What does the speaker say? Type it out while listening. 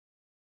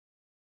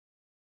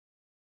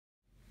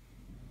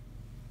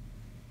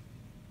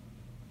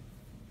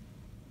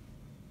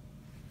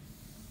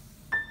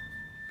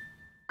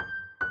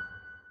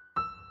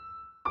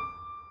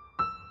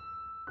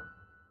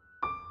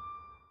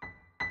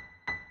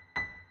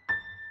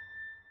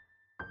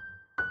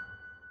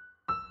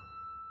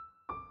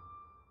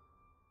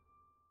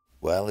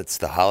Well, it's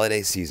the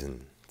holiday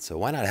season, so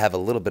why not have a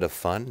little bit of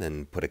fun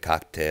and put a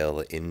cocktail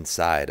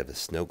inside of a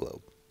snow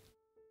globe?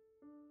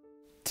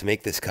 To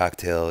make this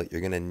cocktail, you're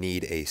going to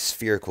need a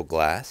spherical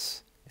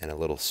glass and a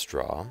little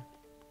straw.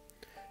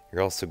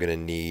 You're also going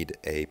to need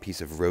a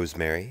piece of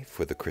rosemary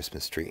for the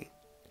Christmas tree,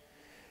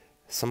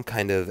 some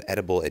kind of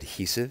edible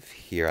adhesive.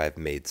 Here I've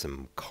made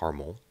some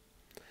caramel,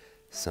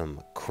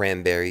 some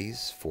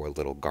cranberries for a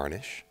little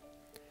garnish.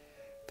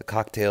 The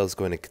cocktail is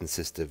going to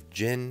consist of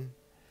gin,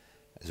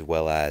 as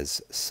well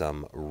as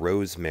some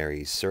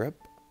rosemary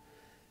syrup.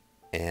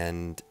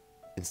 And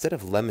instead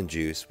of lemon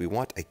juice, we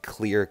want a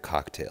clear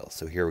cocktail.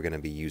 So here we're going to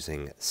be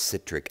using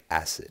citric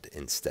acid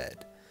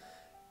instead.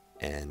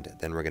 And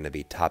then we're going to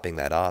be topping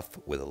that off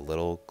with a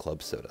little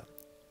club soda.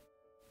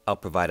 I'll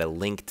provide a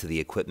link to the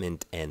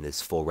equipment and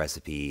this full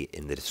recipe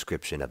in the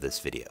description of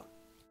this video.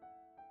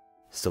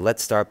 So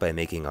let's start by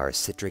making our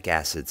citric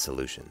acid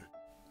solution.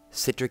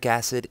 Citric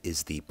acid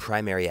is the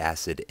primary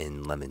acid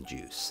in lemon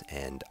juice,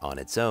 and on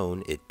its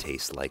own, it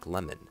tastes like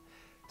lemon.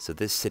 So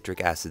this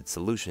citric acid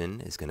solution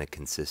is going to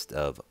consist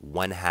of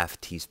 1/2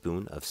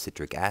 teaspoon of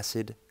citric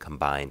acid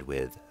combined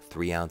with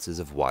 3 ounces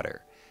of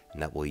water,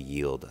 and that will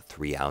yield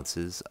 3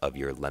 ounces of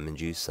your lemon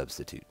juice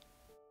substitute.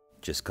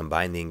 Just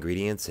combine the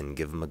ingredients and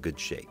give them a good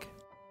shake.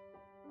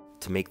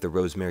 To make the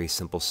rosemary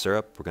simple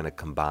syrup, we're going to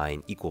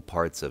combine equal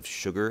parts of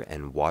sugar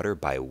and water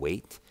by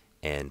weight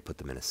and put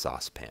them in a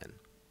saucepan.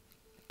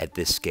 At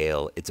this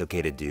scale, it's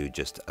okay to do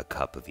just a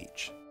cup of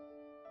each.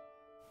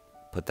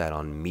 Put that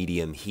on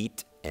medium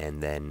heat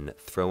and then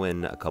throw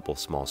in a couple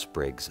small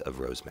sprigs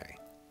of rosemary.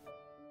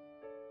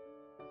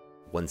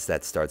 Once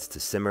that starts to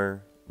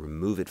simmer,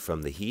 remove it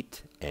from the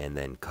heat and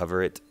then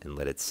cover it and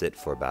let it sit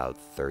for about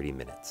 30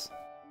 minutes.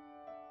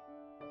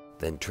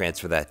 Then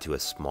transfer that to a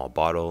small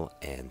bottle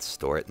and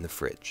store it in the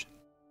fridge.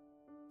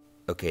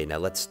 Okay, now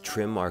let's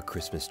trim our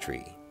Christmas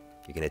tree.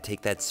 You're going to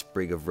take that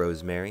sprig of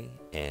rosemary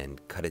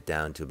and cut it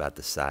down to about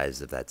the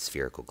size of that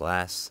spherical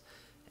glass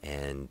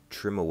and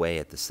trim away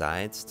at the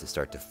sides to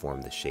start to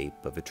form the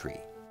shape of a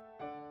tree.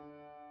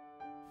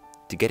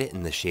 To get it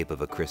in the shape of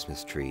a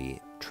Christmas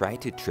tree, try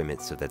to trim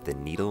it so that the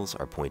needles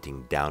are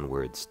pointing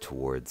downwards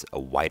towards a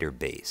wider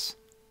base.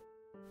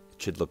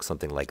 It should look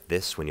something like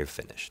this when you're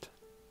finished.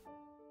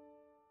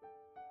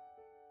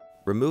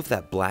 Remove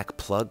that black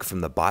plug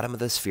from the bottom of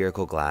the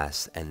spherical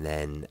glass and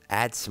then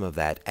add some of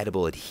that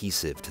edible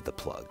adhesive to the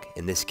plug.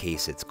 In this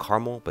case, it's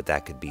caramel, but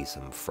that could be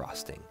some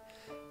frosting.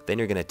 Then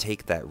you're going to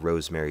take that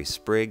rosemary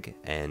sprig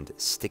and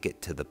stick it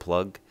to the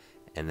plug,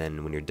 and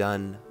then when you're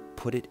done,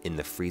 put it in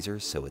the freezer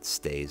so it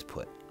stays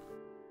put.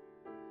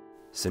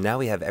 So now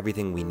we have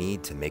everything we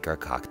need to make our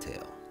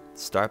cocktail.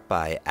 Start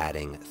by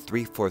adding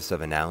 3/4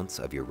 of an ounce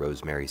of your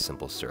rosemary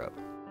simple syrup.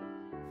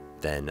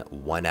 Then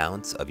 1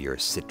 ounce of your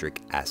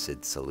citric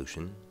acid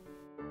solution,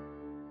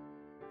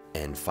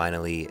 and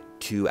finally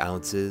 2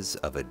 ounces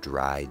of a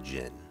dry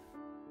gin.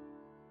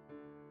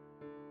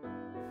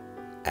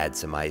 Add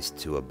some ice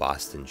to a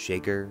Boston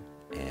shaker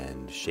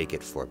and shake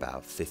it for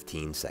about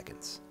 15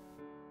 seconds.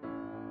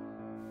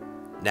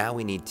 Now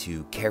we need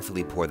to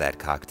carefully pour that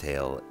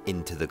cocktail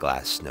into the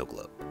glass snow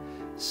globe.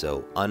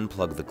 So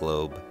unplug the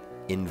globe,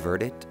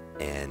 invert it,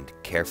 and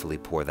carefully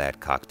pour that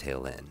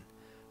cocktail in.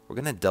 We're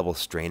going to double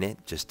strain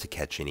it just to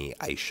catch any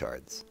ice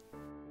shards.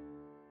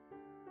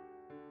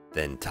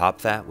 Then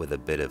top that with a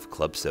bit of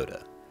club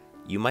soda.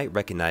 You might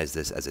recognize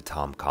this as a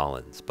Tom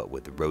Collins, but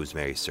with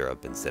rosemary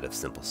syrup instead of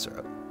simple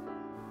syrup.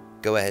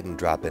 Go ahead and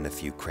drop in a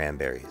few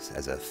cranberries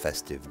as a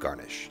festive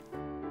garnish.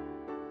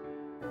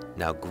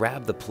 Now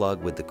grab the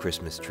plug with the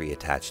Christmas tree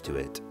attached to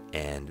it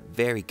and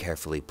very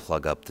carefully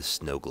plug up the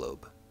snow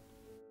globe.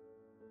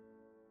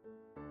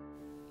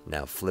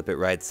 Now flip it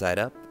right side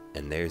up,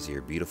 and there's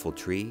your beautiful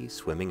tree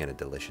swimming in a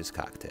delicious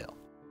cocktail.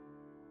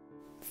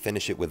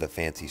 Finish it with a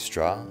fancy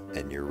straw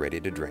and you're ready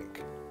to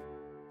drink.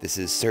 This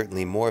is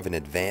certainly more of an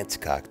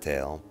advanced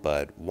cocktail,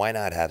 but why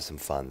not have some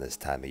fun this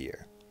time of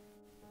year?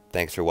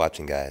 Thanks for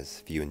watching,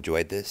 guys. If you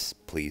enjoyed this,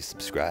 please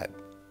subscribe.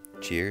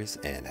 Cheers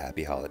and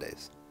happy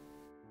holidays.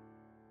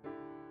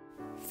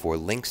 For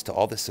links to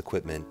all this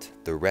equipment,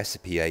 the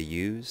recipe I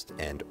used,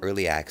 and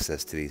early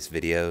access to these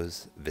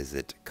videos,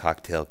 visit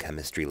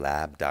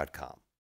cocktailchemistrylab.com.